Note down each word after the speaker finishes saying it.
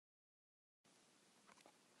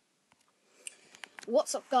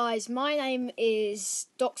What's up, guys? My name is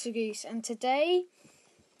Dr. Goose, and today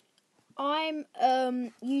I'm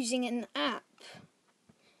using an app.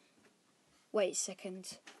 Wait a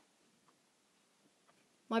second.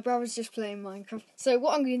 My brother's just playing Minecraft. So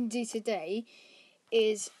what I'm going to do today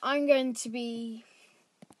is I'm going to be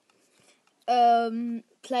playing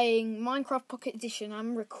Minecraft Pocket Edition.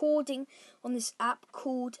 I'm recording on this app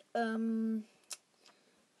called what's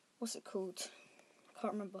it called? I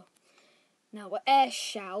can't remember. Now,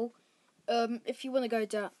 Airshell. If you want to go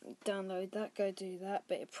download that, go do that,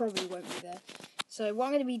 but it probably won't be there. So what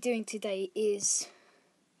I'm going to be doing today is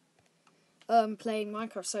playing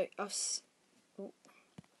Minecraft. So I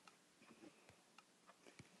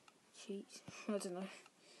don't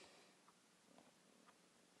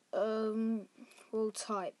know. We'll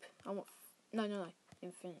type. No,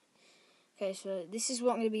 infinite. Okay, so this is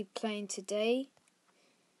what I'm going to be playing today.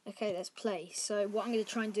 Okay, let's play. So what I'm going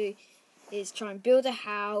to try and do is try and build a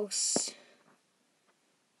house.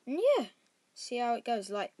 And yeah, see how it goes.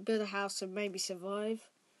 Like, build a house and maybe survive.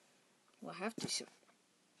 Well, I have to.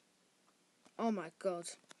 Oh my god.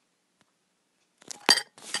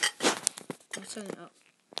 I'll turn it up.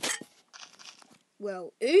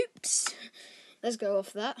 Well, oops. Let's go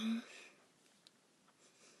off that.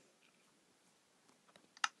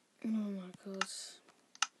 Oh my god.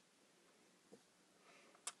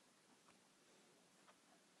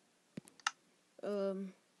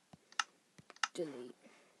 Delete.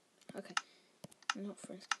 Okay. Not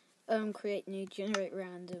friends. Create new, generate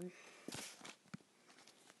random.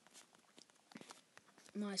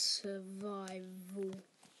 My survival.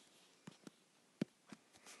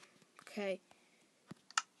 Okay.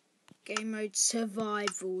 Game mode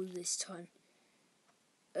survival this time.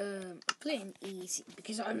 Playing easy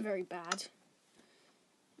because I'm very bad.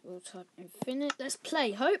 We'll type infinite. Let's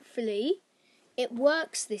play. Hopefully it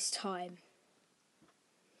works this time.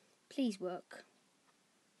 Please work.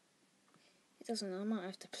 It doesn't. I might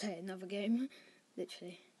have to play another game.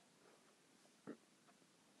 Literally.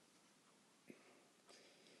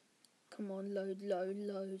 Come on, load.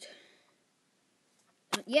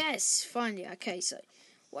 Yes, finally. Okay, so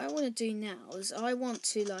what I want to do now is I want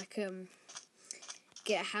to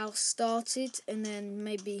get a house started and then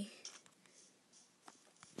maybe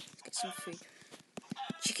let's get some food.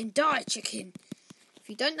 Chicken, die, chicken! If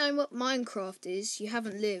you don't know what Minecraft is, you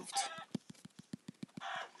haven't lived.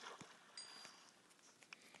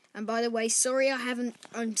 And by the way,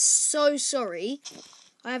 I'm so sorry.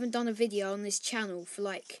 I haven't done a video on this channel for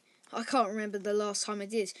I can't remember the last time I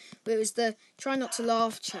did. But it was the Try Not to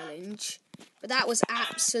Laugh challenge. But that was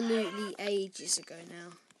absolutely ages ago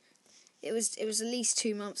now. It was at least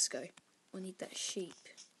 2 months ago. I need that sheep.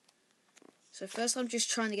 So first I'm just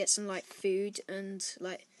trying to get some food and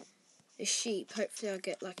a sheep. Hopefully I'll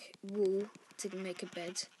get wool to make a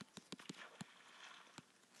bed.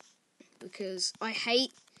 Because I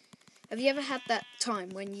hate... Have you ever had that time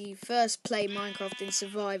when you first play Minecraft in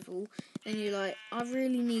survival and you're like, I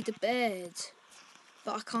really need a bed,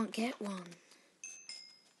 but I can't get one.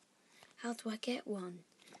 How do I get one?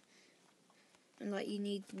 And you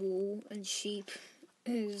need wool, and sheep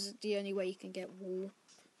is the only way you can get wool.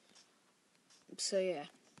 So yeah.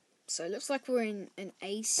 So it looks like we're in an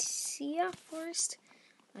acacia forest,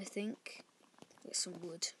 I think. Get some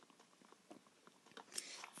wood.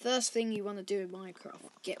 First thing you want to do in Minecraft,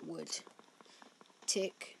 get wood.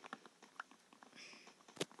 Tick.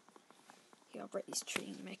 Yeah, I'll break this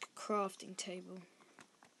tree and make a crafting table.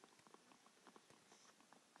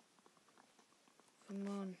 Come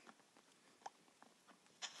on.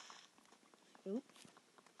 Oop.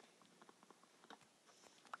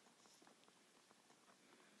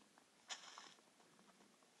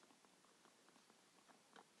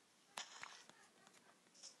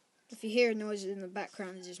 If you hear noises in the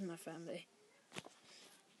background, it's just my family.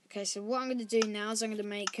 Okay, so what I'm going to do now is I'm going to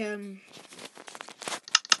make wood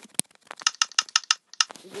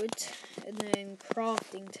and then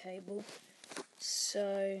crafting table.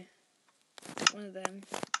 So one of them.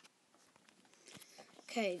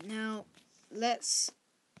 Okay, now let's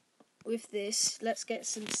get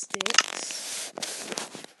some sticks.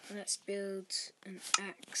 Let's build an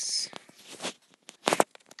axe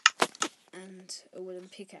and a wooden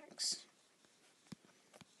pickaxe.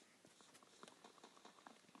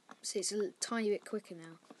 See, it's a tiny bit quicker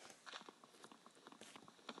now.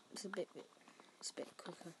 It's a bit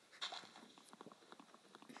quicker.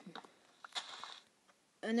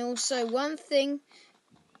 And also, one thing,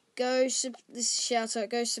 this shout out,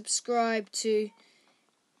 go subscribe to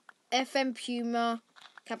FM-puma,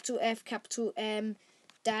 capital F, capital M,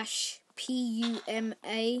 dash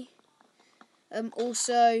PUMA.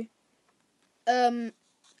 Also,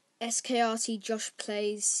 SKRT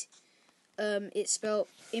Joshplayz. It's spelled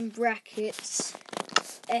in brackets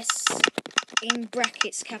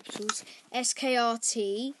capitals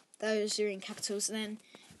SKRT. Those are in capitals, and then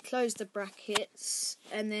close the brackets,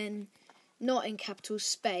 and then not in capitals,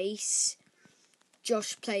 space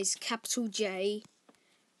Joshplayz, capital J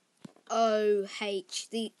OH,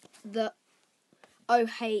 the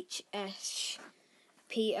OHSPLAYZ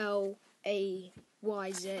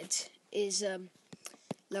is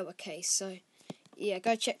lowercase. So yeah,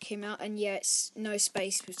 go check him out, and yeah, it's no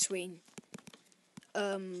space between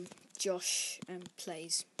Josh and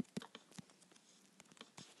Plays.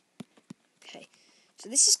 Okay, so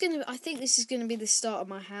I think this is gonna be the start of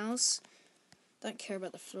my house. Don't care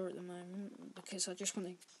about the floor at the moment because I just want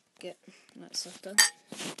to get that stuff done.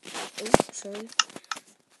 Oh, sorry.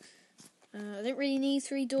 I don't really need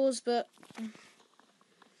 3 doors, but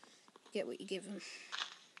get what you give them.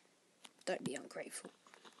 Don't be ungrateful.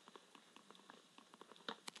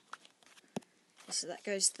 So that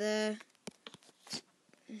goes there.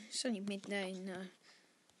 It's only midday now.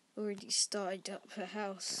 Already started up her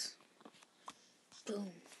house.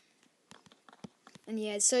 Boom. And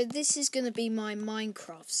yeah, so this is going to be my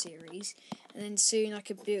Minecraft series, and then soon I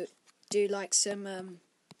could do like some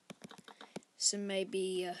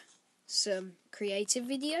creative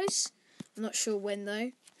videos. I'm not sure when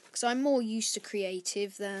though, because I'm more used to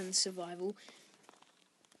creative than survival.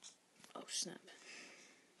 Oh snap.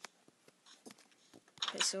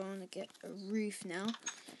 Okay, so I want to get a roof now,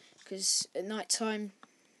 because at night time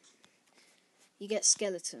you get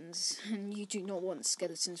skeletons, and you do not want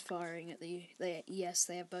skeletons firing at you. Yes,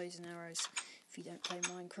 they have bows and arrows if you don't play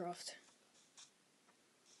Minecraft.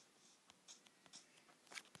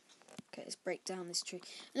 Okay, let's break down this tree.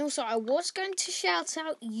 And also, I was going to shout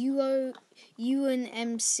out Eoghan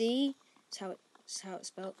MC. That's how it's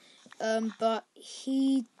spelled. But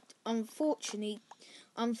he unfortunately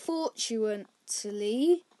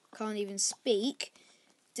can't even speak.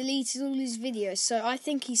 Deleted all his videos, so I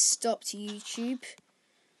think he's stopped YouTube.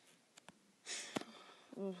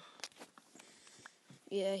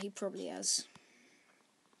 Yeah, he probably has.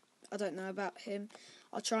 I don't know about him.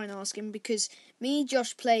 I'll try and ask him, because me,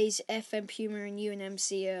 Joshplayz, FM-puma, and Eoghan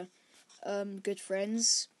MC are good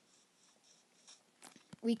friends.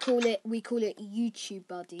 We call it YouTube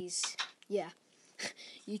buddies. Yeah,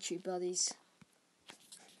 YouTube buddies.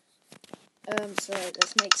 So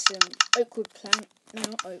let's make some oakwood plank. No,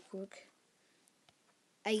 not oakwood.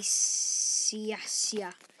 Acacia.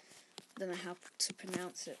 I don't know how to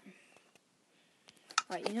pronounce it.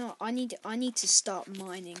 Right, you know what? I need to start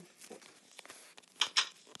mining.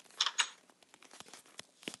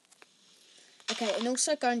 Okay, and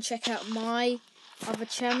also go and check out my other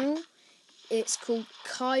channel. It's called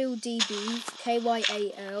KyleDB,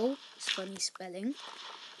 KYAL. It's funny spelling.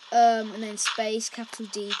 And then space, capital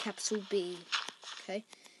D, capital B. Okay,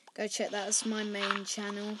 go check that. That's my main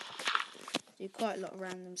channel. Do quite a lot of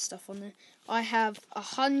random stuff on there. I have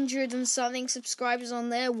 100 and something subscribers on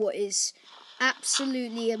there, what is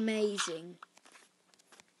absolutely amazing.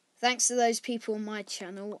 Thanks to those people on my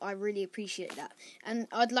channel, I really appreciate that. And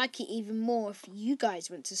I'd like it even more if you guys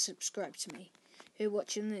went to subscribe to me who are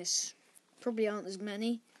watching this. Probably aren't as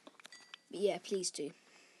many, but yeah, please do.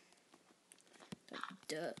 Don't be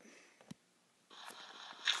dirt.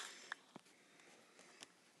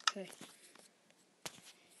 Okay.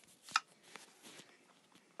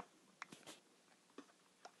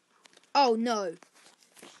 Oh no.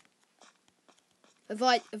 Have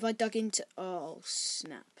I dug into... Oh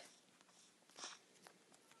snap.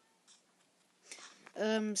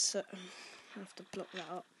 So I have to block that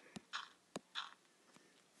up.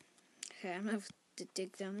 Okay, I'm gonna have to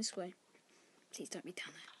dig down this way. Please don't be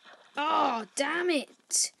down there. Oh, damn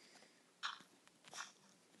it!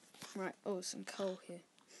 Right, oh, some coal here.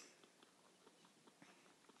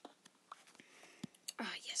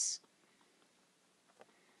 Ah, yes.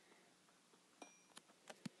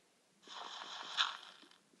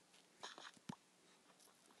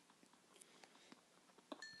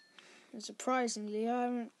 And surprisingly, I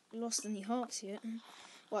haven't lost any hearts yet.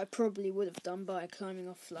 Well, I probably would have done by climbing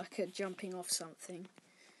off, like jumping off something.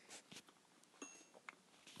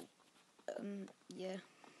 Yeah.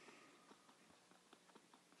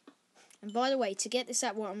 And by the way, to get this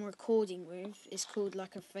app, what I'm recording with is called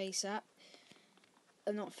like a face app.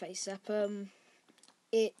 Not face app.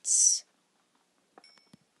 It's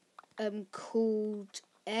called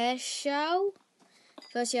AirShell.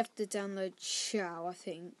 First, you have to download Shell, I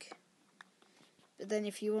think. But then,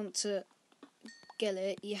 if you want to get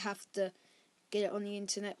it, you have to get it on the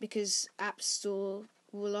internet, because App Store.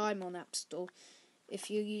 Well, I'm on App Store. if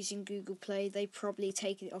you're using Google Play, they probably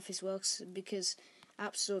take it off as well, because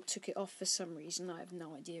App Store took it off for some reason. I have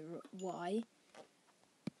no idea why,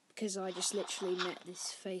 because I just literally met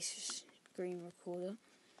this face screen recorder.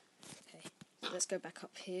 Okay, let's go back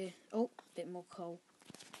up here. Oh, a bit more coal.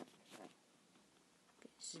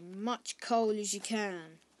 Get as much coal as you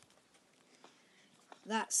can.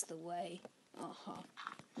 That's the way. Uh-huh.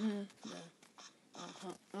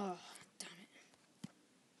 Uh-huh. Oh, damn it.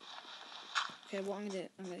 Okay, what I'm gonna do,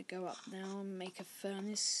 I'm gonna go up now and make a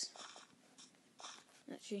furnace.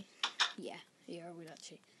 Actually, yeah, I would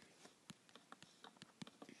actually.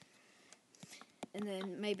 And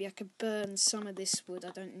then maybe I could burn some of this wood I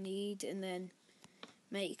don't need, and then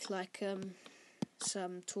make like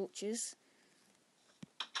some torches.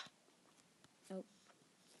 Oh,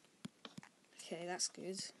 okay, that's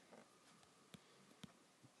good.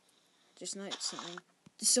 Just noticed something.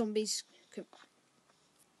 The zombies can...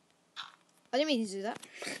 I didn't mean to do that.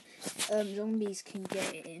 Zombies can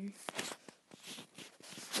get it in.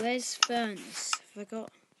 Where's furnace? Have I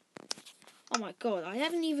got... Oh my god, I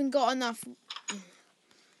haven't even got enough...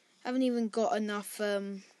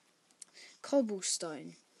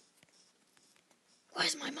 cobblestone.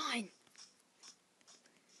 Where's my mine?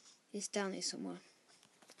 It's down here somewhere.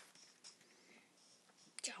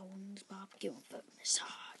 Jones barbecue and foot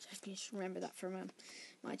massage. I can just remember that from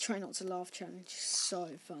my try not to laugh challenge. It's so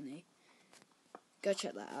funny. Go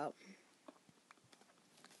check that out.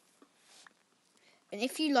 And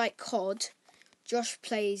if you like COD,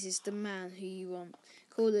 Joshplayz is the man who you want.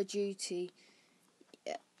 Call of Duty,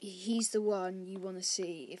 he's the one you want to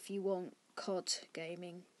see if you want COD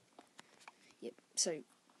gaming. Yep. So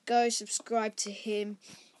go subscribe to him.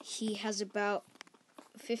 He has about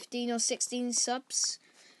 15 or 16 subs.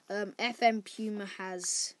 FM-puma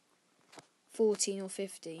has 14 or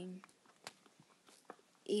 15.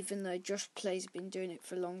 Even though Joshplayz has been doing it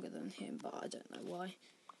for longer than him, but I don't know why.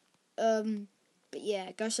 But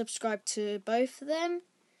yeah, go subscribe to both of them.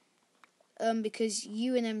 Because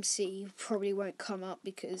Eoghan MC probably won't come up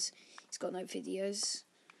because he's got no videos.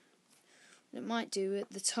 It might do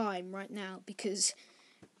at the time right now because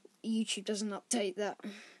YouTube doesn't update that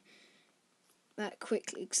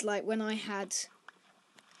quickly. It's like when I had...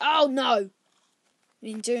 Oh no! I've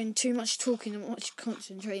been doing too much talking and much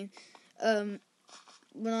concentrating.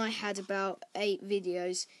 When I had about 8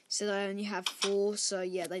 videos, so I only have 4, so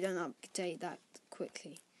yeah, they don't update that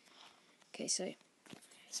quickly. Okay, so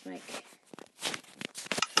let's make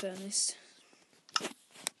furnace.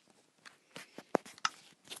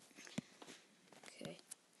 Okay,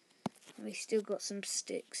 and we still got some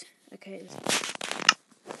sticks. Okay, okay,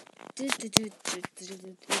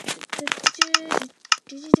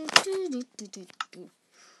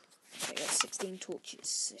 got 16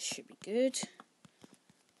 torches. This should be good.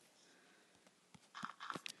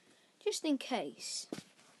 Just in case.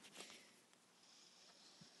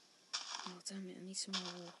 Oh damn it, I need some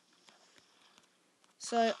more.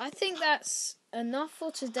 So I think that's enough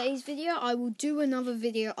for today's video. I will do another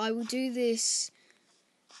video. I will do this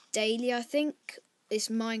daily, I think. This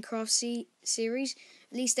Minecraft series.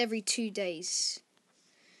 At least every 2 days.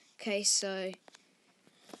 Okay, so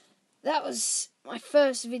that was my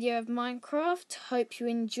first video of Minecraft. Hope you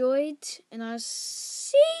enjoyed. And I'll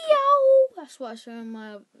see y'all. That's what I show in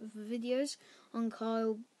my videos on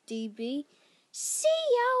Kyle DB. See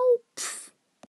y'all.